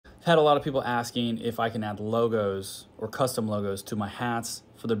I've had a lot of people asking if I can add logos or custom logos to my hats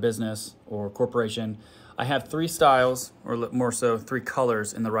for their business or corporation. I have 3 styles, or more so 3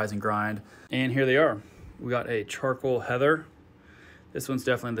 colors in the Rise and Grind. And here they are. We got a charcoal heather. This one's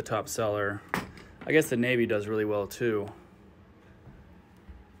definitely the top seller. I guess the navy does really well too.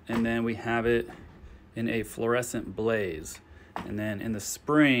 And then we have it in a fluorescent blaze. And then in the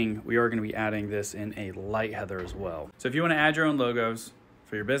spring, we are going to be adding this in a light heather as well. So if you want to add your own logos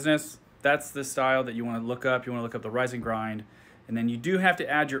for your business, that's the style that you want to look up. You want to look up the Rise and Grind. And then you do have to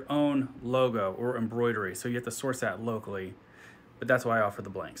add your own logo or embroidery. So you have to source that locally. But that's why I offer the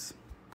blanks.